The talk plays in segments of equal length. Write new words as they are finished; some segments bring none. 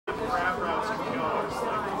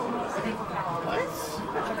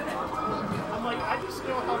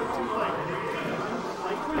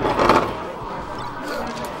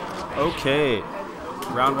Okay,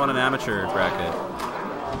 round 1 in amateur bracket.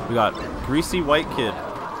 We got GreasyWhiteKid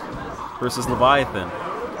versus Leviathan.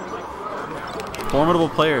 Formidable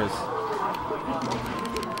players.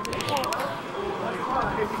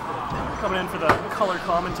 Coming in for the color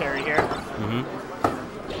commentary here.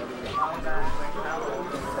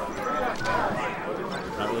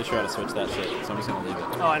 Not really sure how to switch that shit, so I'm just gonna leave it.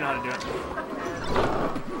 Oh, I know how to do it.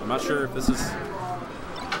 I'm not sure if this is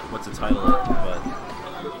what's the title of, but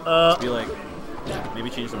I feel like maybe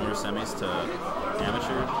change the winner semis to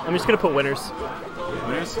amateur. I'm just gonna put winners.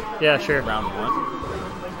 Winners? Yeah, sure. Round 1. I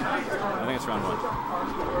think it's round 1.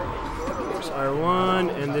 There's R1,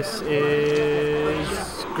 and this is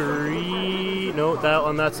no, that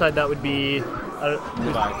on that side that would be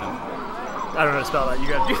Leviathan. I don't know how to spell that. You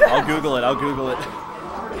gotta do that. I'll Google it. I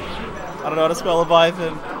don't know how to spell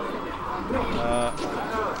Leviathan.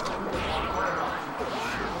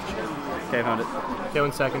 Okay, I found it. Okay,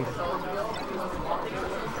 1 second.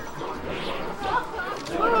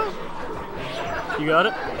 You got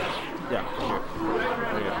it? Yeah, here.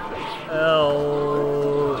 There you go.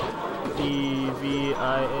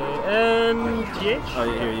 Leviathan. Oh,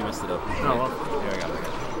 here, you messed it up. Oh, well. Here, I got it.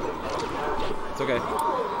 It's okay.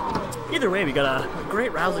 Either way, we got a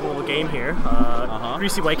great rousing little game here.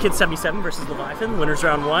 GreasyWhiteKid 77 versus Leviathan. Winners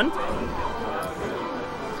round 1.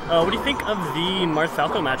 What do you think of the Marth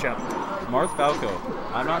Falco matchup? Marth Falco.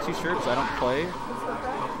 I'm not too sure because I don't play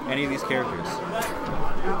any of these characters.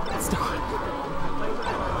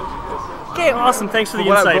 Okay, awesome. Thanks for the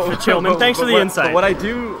insight, Chillman. Thanks for the insight. But what I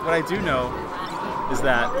do know is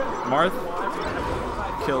that Marth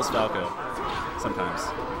kills Falco sometimes,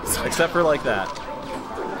 except for like that.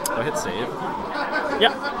 Do I hit save?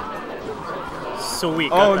 Yeah.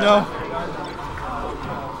 Sweet. Oh no.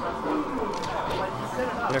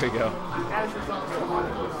 There we go.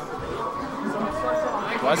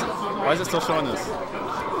 Why is it still showing this?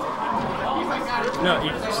 No,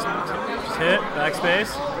 you just hit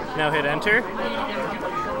backspace. Now hit enter.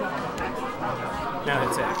 Now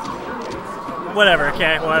hit save. Whatever.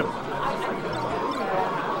 Okay. Well,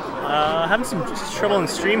 having some trouble in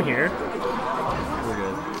stream here. We're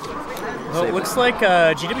good. Well, it looks like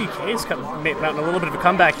GWK is mounting a little bit of a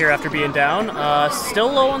comeback here after being down.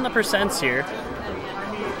 Still low on the percents here.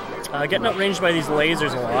 Getting outranged by these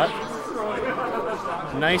lasers a lot.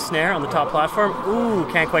 Nice snare on the top platform. Ooh,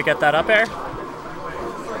 can't quite get that up air.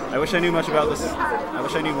 I wish I knew much about this. I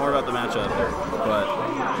wish I knew more about the matchup, but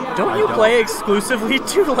don't you play exclusively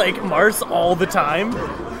to like Marth all the time?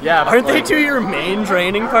 Yeah. Aren't they two your main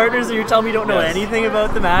training partners and you're telling me you don't know anything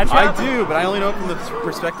about the matchup? I do, but I only know it from the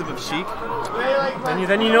perspective of Sheik.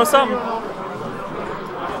 Then you know something.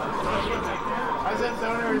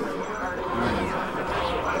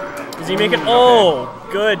 Does he make it? Oh,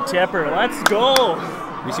 good tipper. Let's go.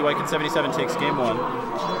 GreasyWhiteKid 77 takes game 1.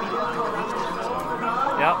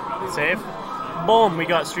 Yep, save. Boom, we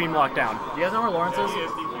got stream locked down. Do you guys know where Lawrence is?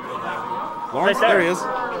 Lawrence, there he is.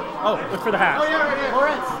 Oh, look for the hat. Oh, yeah, right here.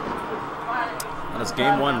 Lawrence! And it's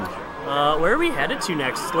game 1. Where are we headed to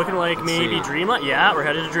next? Looking like maybe Dreamland? Yeah, we're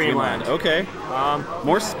headed to Dreamland. Okay.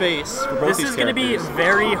 More space for both these characters. This is going to be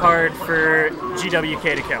very hard for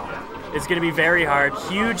GWK to kill. It's going to be very hard.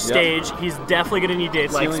 Huge stage. Yep. He's definitely going to need to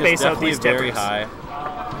like space out these tippers. Very high.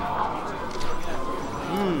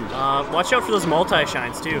 Watch out for those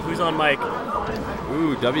multi-shines too. Who's on mic?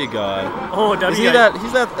 Ooh, W-God. Oh, W-God.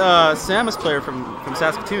 He's that Samus player from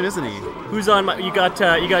Saskatchewan, isn't he? Who's on mic? You got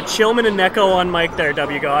Chillman and Neko on mic there,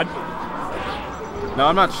 W-God. No,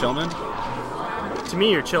 I'm not Chillman. To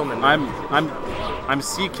me, you're Chillman. I'm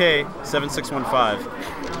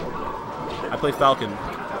CK7615. I play Falcon.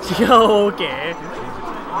 Yo, okay.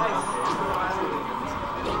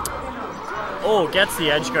 Oh, gets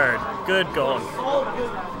the edge guard. Good going. Is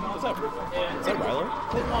that Ryler?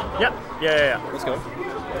 Yep. Yeah. Let's go.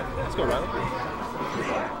 Let's go, Ryler.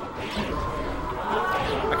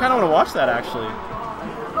 I kind of want to watch that, actually.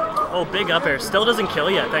 Oh, big up air. Still doesn't kill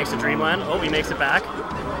yet, thanks to Dreamland. Oh, he makes it back.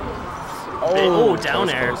 Oh, down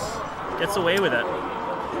air. Gets away with it.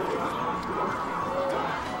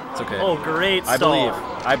 It's okay. Oh, great stall.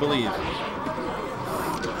 I believe.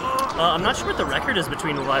 I'm not sure what the record is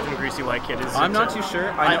between Leviathan and GreasyWhiteKid. I'm not too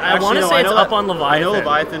sure. I want to say it's up on Leviathan. I know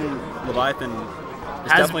Leviathan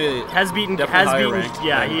has beaten.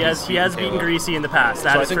 Yeah, he has beaten Greasy in the past.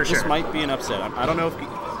 That is for sure. This might be an upset. I don't know if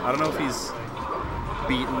he's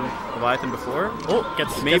beaten Leviathan before. Oh,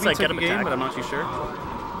 maybe took a game, but I'm not too sure.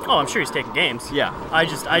 Oh, I'm sure he's taking games. Yeah. I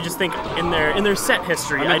just think in their set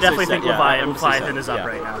history, I meant to say definitely set, think yeah, I meant to say Leviathan set, is up yeah.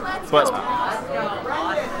 right now. But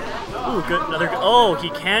Ooh, good. Oh, he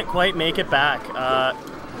can't quite make it back. I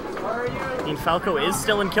mean, Falco is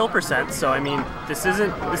still in kill percent, so I mean, this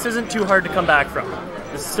isn't too hard to come back from.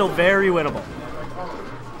 This is still very winnable.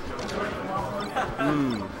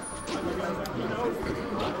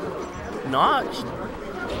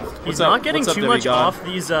 He's not getting too much off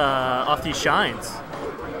these shines.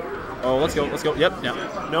 Oh, let's go. Yep.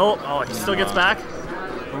 No. Oh, he still gets back.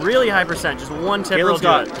 Really high percent. Just one tip. Caleb's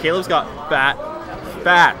got fat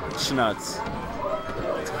schnuts.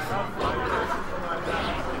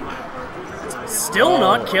 Still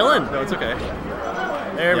not killing. No, it's okay.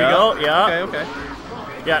 There we go. Yeah. Okay.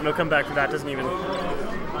 Yeah, no comeback for that. Doesn't even.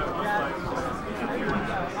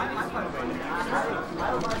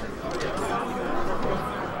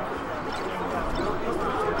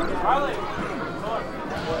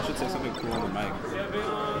 I should say something cool on the mic.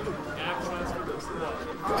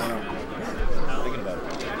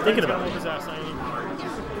 Thinking about it.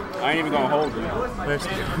 I ain't even gonna hold you.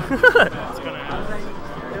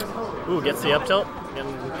 Ooh, gets the up tilt and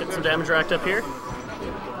get some damage racked up here.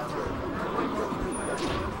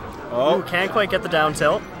 Oh, ooh, can't quite get the down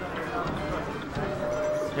tilt.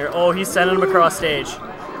 Here, oh, he's sending him across stage.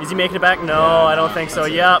 Is he making it back? No, I don't think so.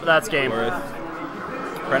 Yep, that's game.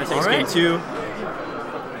 Brennan takes game 2.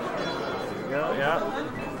 Yeah.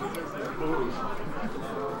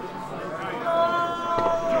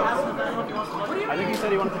 I think he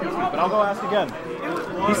said he wanted to do something, but I'll go ask again.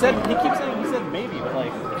 He keeps saying he said maybe, but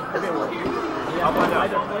like, I'll find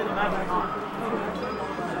out.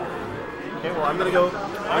 Okay, well I'm gonna go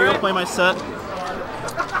play my set.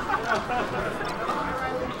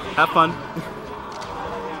 Have fun.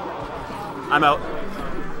 I'm out.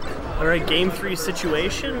 Alright, game 3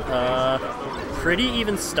 situation. Pretty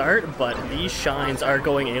even start, but these shines are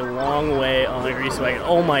going a long way on the GreasyWhiteKid.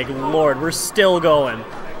 Oh my lord, we're still going.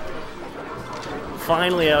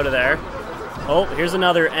 Finally out of there. Oh, here's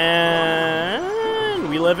another, and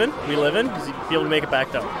we living. Does he be able to make it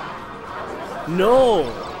back though?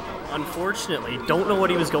 No, unfortunately. Don't know what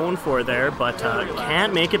he was going for there, but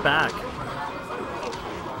can't make it back.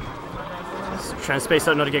 So trying to space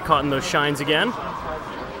out not to get caught in those shines again.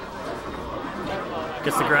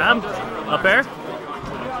 Gets the grab. Up air.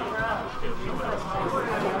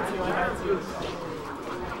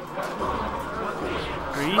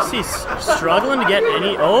 Greasy struggling to get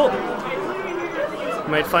any. Oh!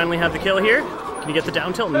 Might finally have the kill here. Can you get the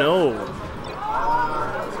down tilt? No.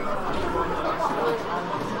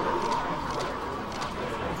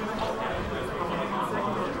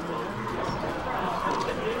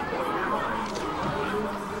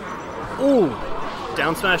 Ooh!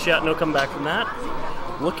 Down smash, yeah, no comeback from that.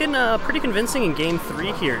 Looking pretty convincing in game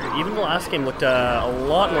 3 here. Even the last game looked a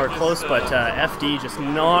lot more close, but FD just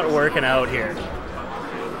not working out here.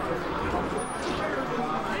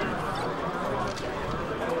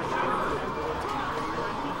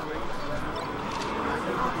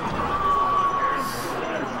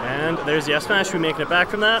 And there's the F smash. We making it back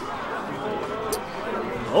from that.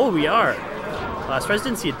 Oh, we are. Surprised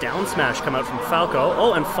didn't see a down smash come out from Falco.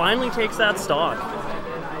 Oh, and finally takes that stock.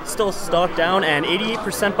 Still stock down and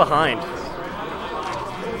 88% behind.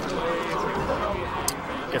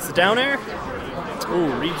 Gets the down air.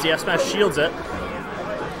 Ooh, reads the F smash, shields it.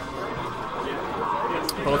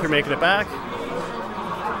 Both are making it back.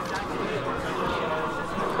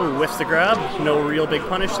 Ooh, whiffs the grab. No real big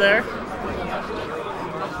punish there.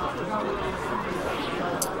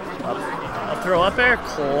 Up throw up air.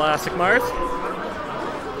 Classic Marth.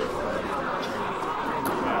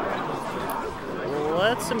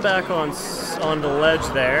 Lets him back on the ledge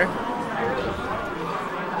there.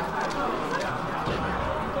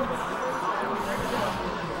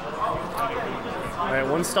 All right,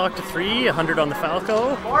 1 stock to 3, 100 on the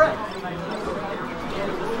Falco.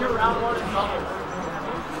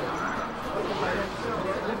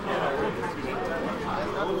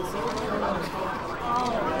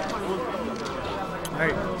 All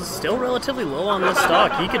right, still relatively low on this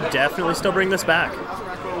stock. He could definitely still bring this back.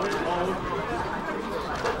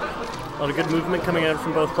 A lot of good movement coming out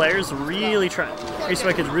from both players. Really trying.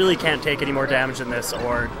 GreasyWhiteKid really can't take any more damage than this,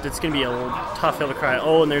 or it's going to be a tough hill to cry.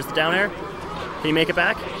 Oh, and there's the down air. Can he make it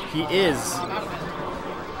back? He is.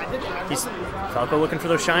 He's Falco looking for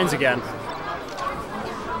those shines again.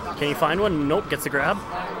 Can he find one? Nope. Gets the grab.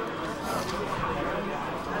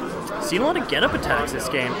 Seen a lot of get-up attacks this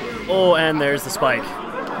game. Oh, and there's the spike.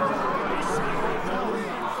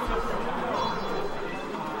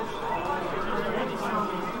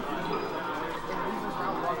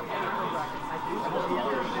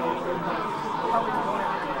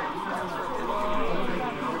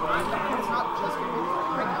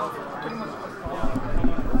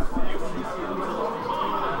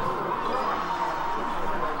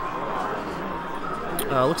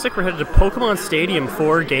 Looks like we're headed to Pokemon Stadium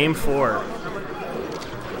for Game 4.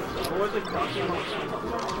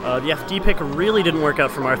 The FD pick really didn't work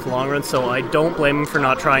out for Marth in the long run, so I don't blame him for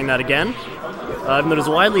not trying that again. Even though it is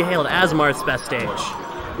widely hailed as Marth's best stage.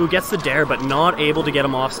 Who gets the dare, but not able to get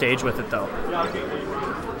him off stage with it, though.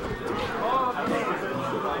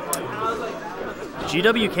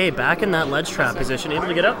 GWK back in that ledge trap position, able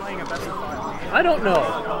to get up? I don't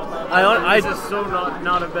know. This is so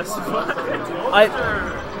not a best of five.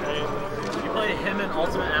 You play him in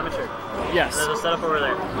Ultimate Amateur. Yes. There's a setup over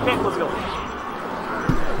there. Okay, let's go.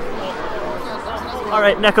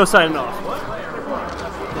 Alright, Neko signing off.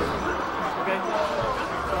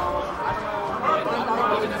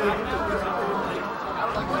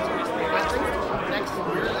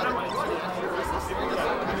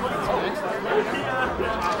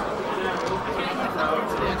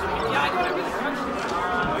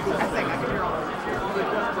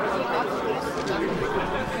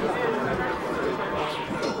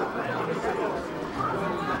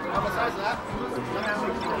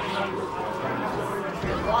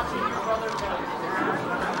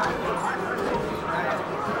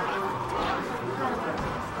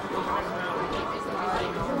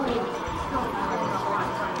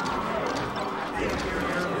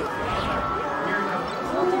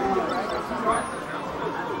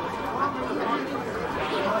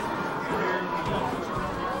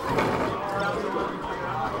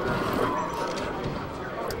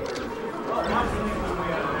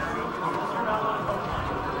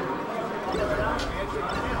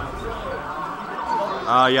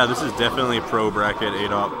 Yeah, this is definitely pro bracket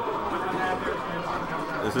 8-up.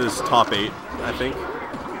 This is top 8, I think.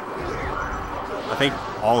 I think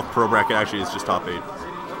all of pro bracket actually is just top 8.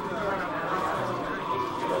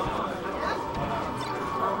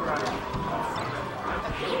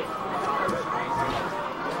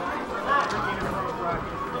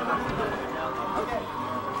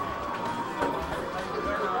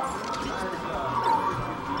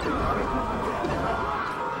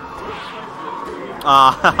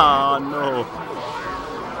 Ah, no.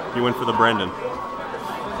 He went for the Brendan.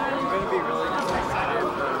 I'm going to be really excited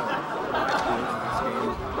for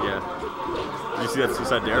Yeah. Did you see that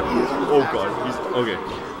suicide dare? Oh god. He's okay.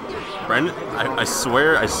 Brendan, I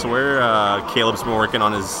swear Caleb's been working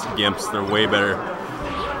on his gimps. They're way better.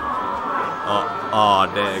 Oh,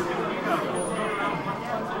 dang.